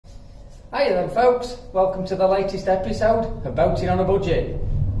Hiya then folks, welcome to the latest episode of Boating on a Budget.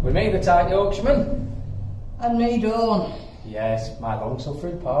 With me, the Tight Yorkshireman. And me, Dawn. Yes, my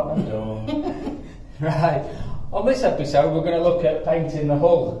long-suffering partner, Dawn. Right, on this episode we're going to look at painting the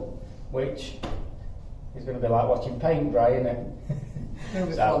hull, which is going to be like watching paint dry, isn't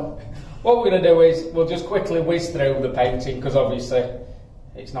it? So, what we're going to do is, we'll just quickly whiz through the painting, because obviously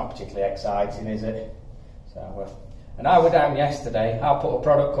it's not particularly exciting, is it? So, and I were down yesterday, I put a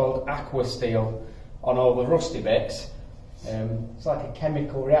product called Aqua Steel on all the rusty bits. It's like a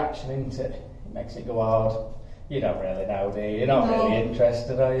chemical reaction, isn't it? It makes it go hard. You don't really know, do you? You're not really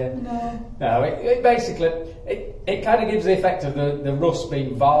interested, are you? No. No, it basically, it kind of gives the effect of the rust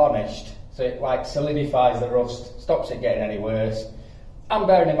being varnished. So it like solidifies the rust, stops it getting any worse. And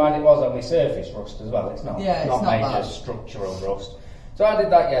bearing in mind it was only surface rust as well, it's not major bad. Structural rust. So I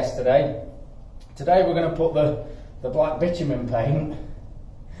did that yesterday. Today we're going to put the black bitumen paint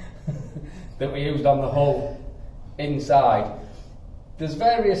that we used on the hull inside. There's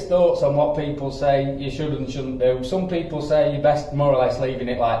various thoughts on what people say you should and shouldn't do. Some people say you're best more or less leaving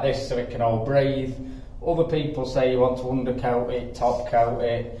it like this so it can all breathe. Other people say you want to undercoat it, top coat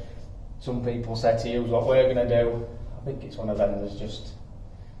it. Some people say to use what we're going to do. I think it's one of them that's just...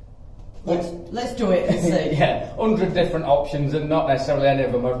 Let's do it and see. Yeah, 100 different options, and not necessarily any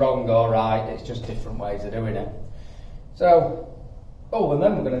of them are wrong or right, it's just different ways of doing it. So, and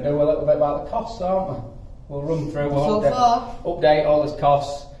then we're going to do a little bit about the costs, aren't we? We'll run through, update all the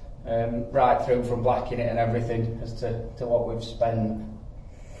costs, right through from blacking it and everything as to what we've spent.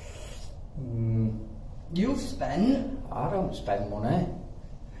 You've spent? I don't spend money.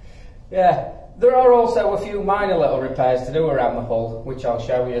 Yeah. There are also a few minor little repairs to do around the hull, which I'll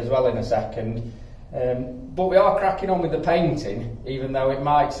show you as well in a second. But we are cracking on with the painting, even though it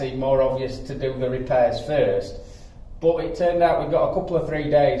might seem more obvious to do the repairs first. But it turned out we've got a couple of 3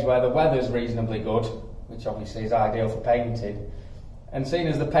 days where the weather's reasonably good, which obviously is ideal for painting. And seeing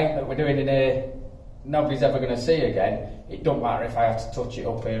as the paint that we're doing in here, nobody's ever going to see again, it don't matter if I have to touch it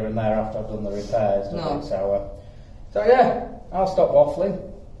up here and there after I've done the repairs. No. So yeah, I'll stop waffling.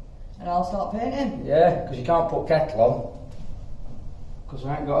 And I'll start painting. Yeah, because you can't put kettle on, because we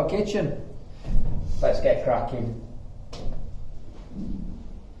ain't got a kitchen. Let's get cracking.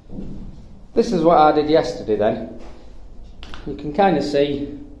 This is what I did yesterday then. You can kind of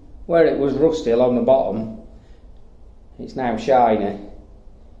see where it was rusty along the bottom. It's now shiny.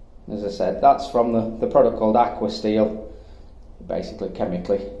 As I said, that's from the product called Aqua Steel. It basically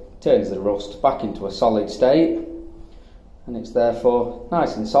chemically turns the rust back into a solid state. And it's therefore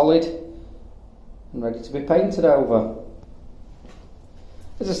nice and solid and ready to be painted over.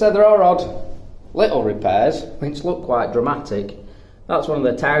 As I said, there are odd little repairs which look quite dramatic. That's one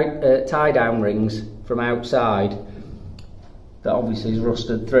of the tie-down rings from outside that obviously is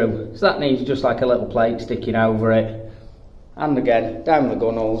rusted through. So that needs just like a little plate sticking over it. And again, down the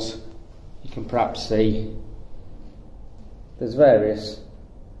gunnels, you can perhaps see there's various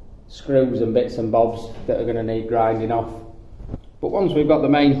screws and bits and bobs that are going to need grinding off. But once we've got the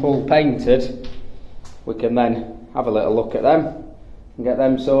main hull painted, we can then have a little look at them and get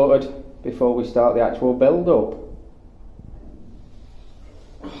them sorted before we start the actual build-up.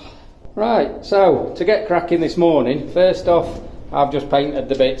 Right, so to get cracking this morning, first off, I've just painted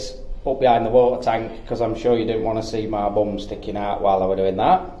the bits up behind the water tank because I'm sure you didn't want to see my bum sticking out while I were doing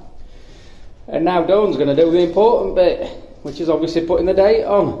that. And now Dawn's going to do the important bit, which is obviously putting the date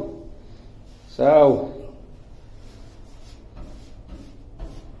on. So,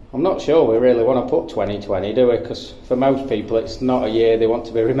 I'm not sure we really want to put 2020, do we? Because for most people it's not a year they want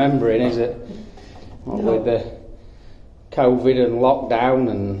to be remembering, is it? No. With the COVID and lockdown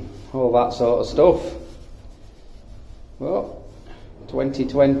and all that sort of stuff. Well,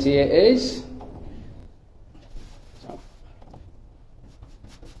 2020 it is. So,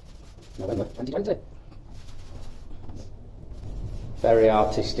 November 2020. Very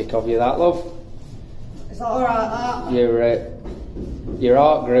artistic of you, that, love. Is that alright, that? Your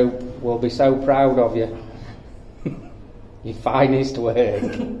art group will be so proud of you. Your finest work.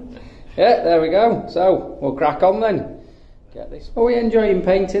 Yeah, there we go. So, we'll crack on then. Get this. Are we enjoying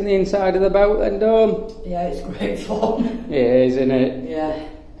painting the inside of the boat then, Dawn? Yeah, it's great fun. It is, isn't it? Yeah.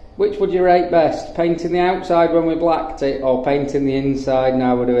 Which would you rate best? Painting the outside when we blacked it, or painting the inside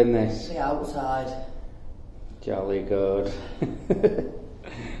now we're doing this? The outside. Jolly good.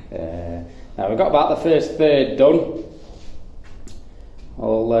 Yeah. Now we've got about the first third done.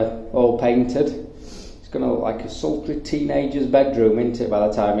 All painted. It's going to look like a sultry teenager's bedroom, isn't it, by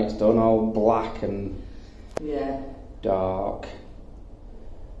the time it's done? All black and dark.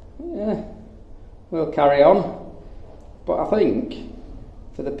 Yeah, we'll carry on. But I think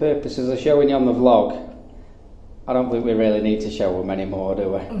for the purposes of showing you on the vlog, I don't think we really need to show them anymore,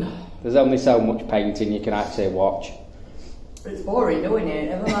 do we? No. There's only so much painting you can actually watch. It's boring doing it,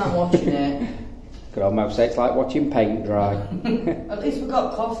 never mind watching it. Could almost say it's like watching paint dry. At least we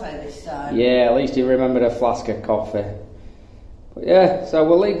got coffee this time. Yeah, at least you remembered a flask of coffee. But yeah, so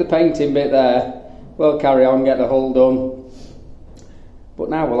we'll leave the painting bit there. We'll carry on, get the hull done. But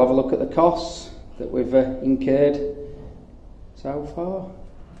now we'll have a look at the costs that we've incurred so far.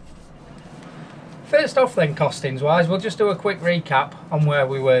 First off then, costings wise, we'll just do a quick recap on where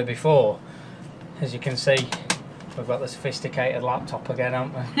we were before. As you can see, we've got the sophisticated laptop again,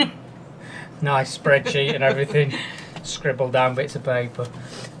 haven't we? Nice spreadsheet and everything, scribbled down bits of paper.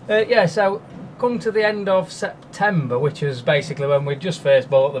 Yeah, so come to the end of September, which was basically when we just first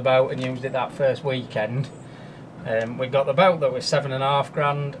bought the boat and used it that first weekend. We got the boat that was £7.5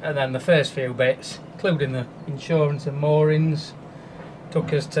 grand, and then the first few bits, including the insurance and moorings,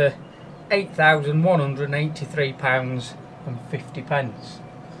 took us to £8,183.50.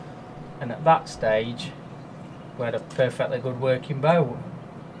 And at that stage, we had a perfectly good working boat.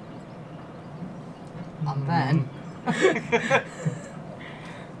 And then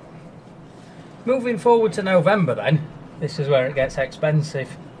moving forward to November then, this is where it gets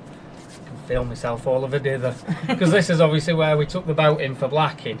expensive. I can feel myself all of a dither. Because this is obviously where we took the boat in for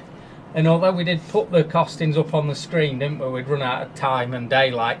blacking. And although we did put the costings up on the screen, didn't we, we'd run out of time and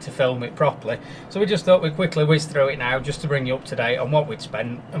daylight to film it properly. So we just thought we'd quickly whiz through it now just to bring you up to date on what we'd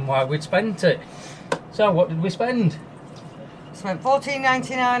spent and why we'd spent it. So what did we spend? spent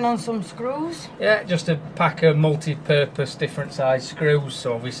 $14.99 on some screws. Yeah, just a pack of multi-purpose different size screws,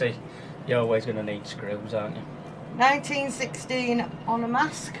 so obviously you're always going to need screws, aren't you? $19.16 on a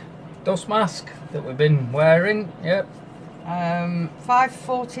mask. Dust mask that we've been wearing, yep.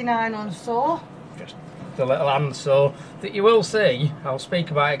 $5.49 on a saw. Just the little hand saw that you will see, I'll speak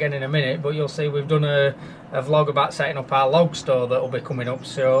about it again in a minute, but you'll see we've done a vlog about setting up our log store that will be coming up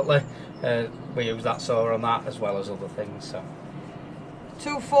shortly. We use that saw on that as well as other things. So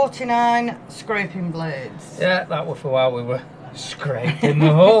 $2.49 scraping blades. Yeah, that were for while we were scraping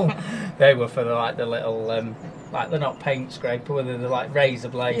the hull. They were for the little like they're not paint scraper, whether they're like razor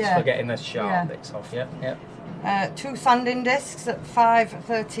blades for getting the sharp bits off. Yep. 2 sanding discs at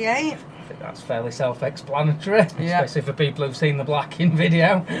 $5.38. I think that's fairly self-explanatory, especially for people who've seen the blacking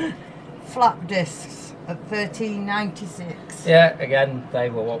video. Flap discs at $13.96. Yeah, again,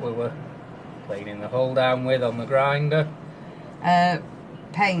 they were what we were cleaning the hull down with on the grinder.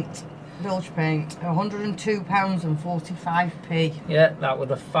 Paint, bilge paint, £102.45. Yeah, that were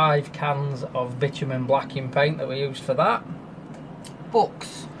the 5 cans of bitumen blacking paint that we used for that.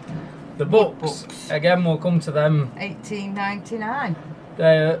 Books. The books, again, we'll come to them. $18.99.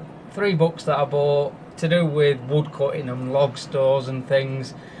 They're 3 books that I bought to do with wood cutting and log stores and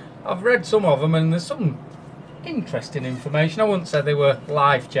things. I've read some of them and there's some interesting information. I wouldn't say they were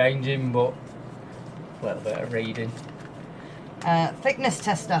life-changing, but a little bit of reading. Thickness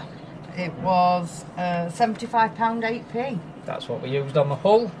tester. It was £75.8p. That's what we used on the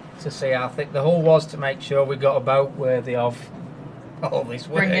hull to see how thick the hull was, to make sure we got a boat worthy of all this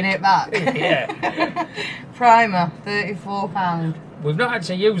work. Bringing it back. Yeah. Primer, £34. We've not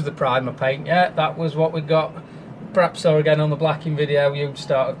actually used the primer paint yet. That was what we got. Perhaps saw again on the blacking video, you'd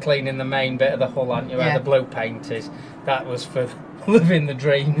started cleaning the main bit of the hull, hadn't you, where the blue paint is. That was for living the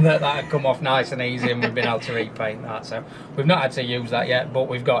dream, that had come off nice and easy and we've been able to repaint that. So we've not had to use that yet, but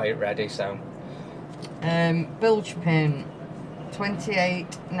we've got it ready. So bilge pin,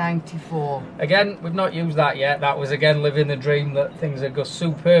 $28.94. Again, we've not used that yet. That was again living the dream, that things would go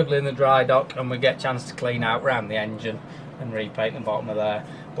superbly in the dry dock and we get a chance to clean out round the engine and repaint the bottom of there.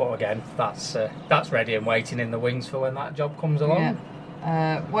 But again, that's ready and waiting in the wings for when that job comes along.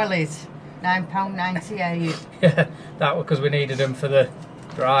 Wellies, £9.98. Yeah, that was because we needed them for the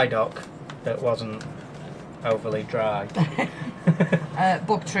dry dock that wasn't overly dry.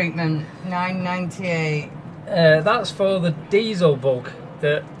 Bug treatment, $9.98. That's for the diesel bug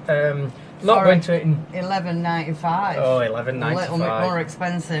that not going to it in $11.95. Oh, $11.95. A little bit more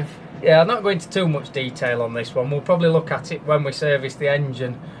expensive. Yeah, I'm not going into too much detail on this one. We'll probably look at it when we service the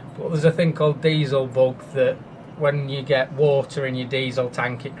engine. But there's a thing called diesel bug that when you get water in your diesel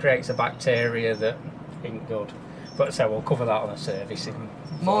tank, it creates a bacteria that ain't good. But so we'll cover that on a servicing.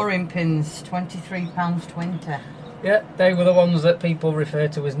 Mooring pins, £23.20. Yeah, they were the ones that people refer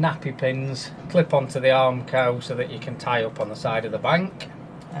to as nappy pins. Clip onto the armco so that you can tie up on the side of the bank.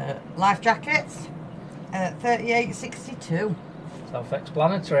 Life jackets, $38.62.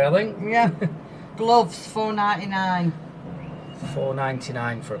 Self-explanatory, I think. Yeah. Gloves, $4.99.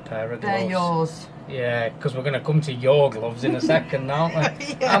 $4.99 for a pair of gloves. They're yours. Yeah, because we're going to come to your gloves in a second, aren't we?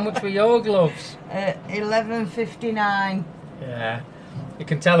 Yeah. How much were your gloves? £11.59. Yeah, you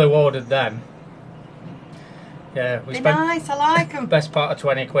can tell who ordered them. Yeah, we spent nice, I like them. best part of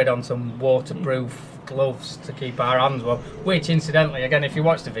 20 quid on some waterproof gloves to keep our hands warm, which incidentally, again, if you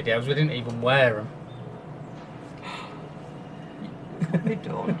watch the videos, we didn't even wear them. We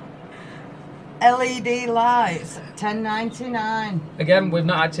don't. LED lights, £10.99. Again, we've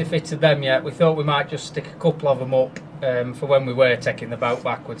not actually fitted them yet. We thought we might just stick a couple of them up for when we were taking the boat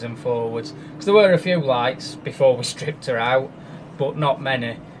backwards and forwards, because there were a few lights before we stripped her out, but not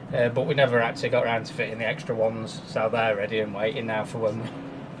many. But we never actually got around to fitting the extra ones, so they're ready and waiting now for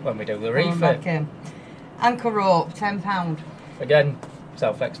when we do the refit. Anchor rope, £10. Again,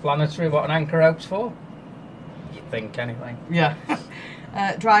 self-explanatory what an anchor rope's for. You'd think anyway. Yeah.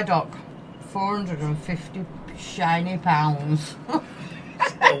 Dry dock, 450 shiny pounds.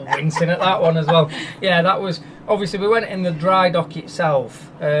 Still wincing at that one as well. Yeah, that was obviously we went in the dry dock itself.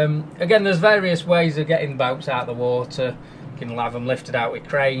 Again, there's various ways of getting boats out of the water. You can have them lifted out with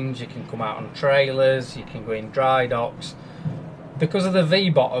cranes, you can come out on trailers, you can go in dry docks. Because of the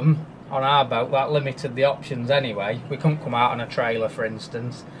V-bottom on our boat, that limited the options anyway. We couldn't come out on a trailer, for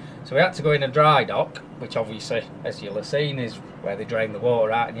instance. So we had to go in a dry dock, which obviously, as you'll have seen, is where they drain the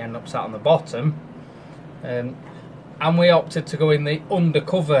water out and you end up sat on the bottom. And we opted to go in the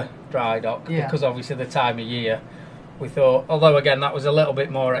undercover dry dock because obviously the time of year. We thought, although again that was a little bit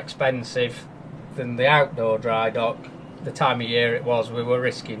more expensive than the outdoor dry dock, the time of year it was, we were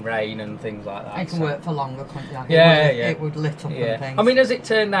risking rain and things like that. It can work for longer, couldn't you? Yeah, It would lit up and things. I mean, as it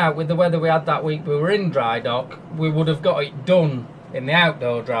turned out, with the weather we had that week we were in dry dock, we would have got it done in the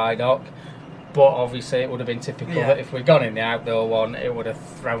outdoor dry dock, but obviously it would have been typical that if we'd gone in the outdoor one, it would have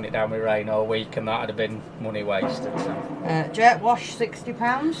thrown it down with rain all week and that would have been money wasted. So. Jet wash,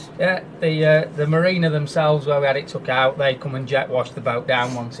 £60. Yeah, the marina themselves where we had it took out, they come and jet wash the boat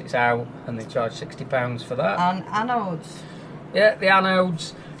down once it's out and they charge £60 for that. And anodes. Yeah, the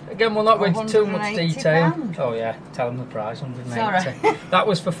anodes. Again, we'll not go into too much detail. £180. Oh yeah, tell them the price, 180. Sorry. That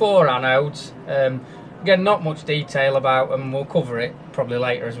was for 4 anodes. Again, not much detail about them. We'll cover it probably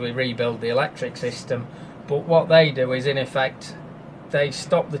later as we rebuild the electric system. But what they do is, in effect, they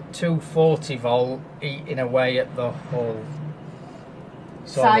stop the 240 volt eating away at the hull.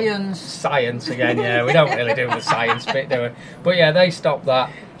 Science again, yeah. We don't really do the science bit, do we? But yeah, they stop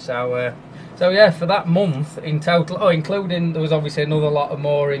that. So yeah, for that month in total, including there was obviously another lot of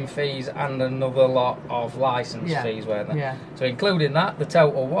mooring fees and another lot of licence fees, weren't there? Yeah. So including that, the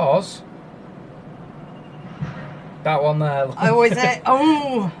total was that one there. Oh, is it?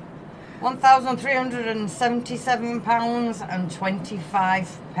 Oh,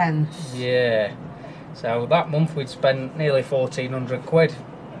 £1,377.25. Yeah. So that month we'd spent nearly 1,400 quid.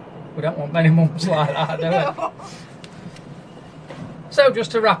 We don't want many months like that, do we? So just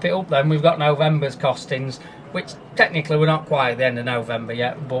to wrap it up then, we've got November's costings, which technically we're not quite at the end of November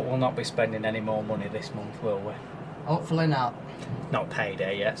yet, but we'll not be spending any more money this month, will we? Hopefully not. Not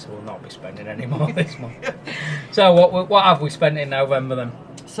payday yet, so we'll not be spending any more this month. So what have we spent in November then?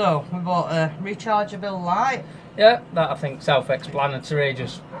 So we bought a rechargeable light. Yeah, that I think self-explanatory,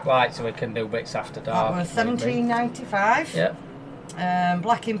 just light so we can do bits after dark. That was £17.95. Yeah.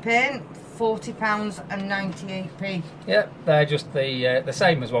 Blacking paint, £40.98. Yeah, they're just the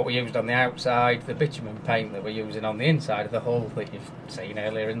same as what we used on the outside, the bitumen paint that we're using on the inside of the hull that you've seen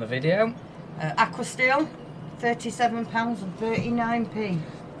earlier in the video. Aqua steel, £37.39.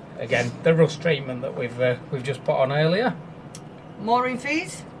 Again, the rust treatment that we've just put on earlier. Mooring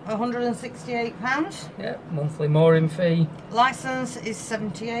fees, £168. Yeah, monthly mooring fee. Licence is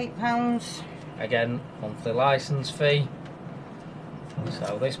 £78. Again, monthly licence fee.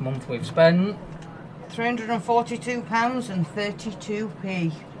 So this month we've spent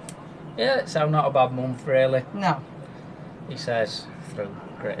 £342.32. Yeah, so not a bad month really. No. He says through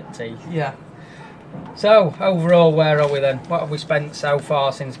gritted teeth. Yeah. So overall, where are we then? What have we spent so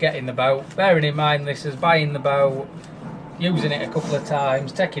far since getting the boat? Bearing in mind this is buying the boat, using it a couple of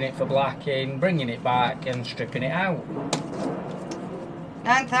times, taking it for blacking, bringing it back and stripping it out.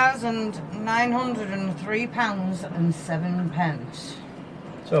 £9,903.07.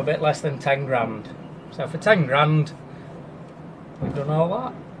 So a bit less than 10 grand. So for 10 grand, we've done all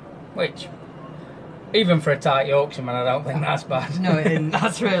that. Which, even for a tight Yorkshireman, I don't think that's bad. No, it isn't.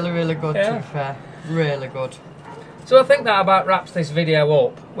 That's really, really good, to be fair. Really good. So I think that about wraps this video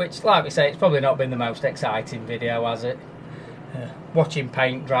up, which, like we say, it's probably not been the most exciting video, has it? Watching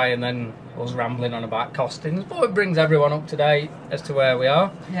paint dry and then us rambling on about costings, but it brings everyone up to date as to where we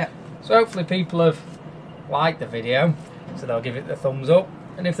are. Yeah. So hopefully people have liked the video, so they'll give it the thumbs up.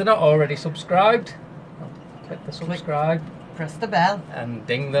 And if they're not already subscribed, the subscribe. Press the bell. And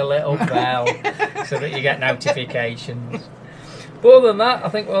ding the little bell so that you get notifications. But other than that, I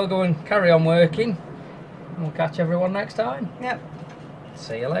think we'll go and carry on working. We'll catch everyone next time. Yep.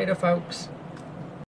 See you later, folks.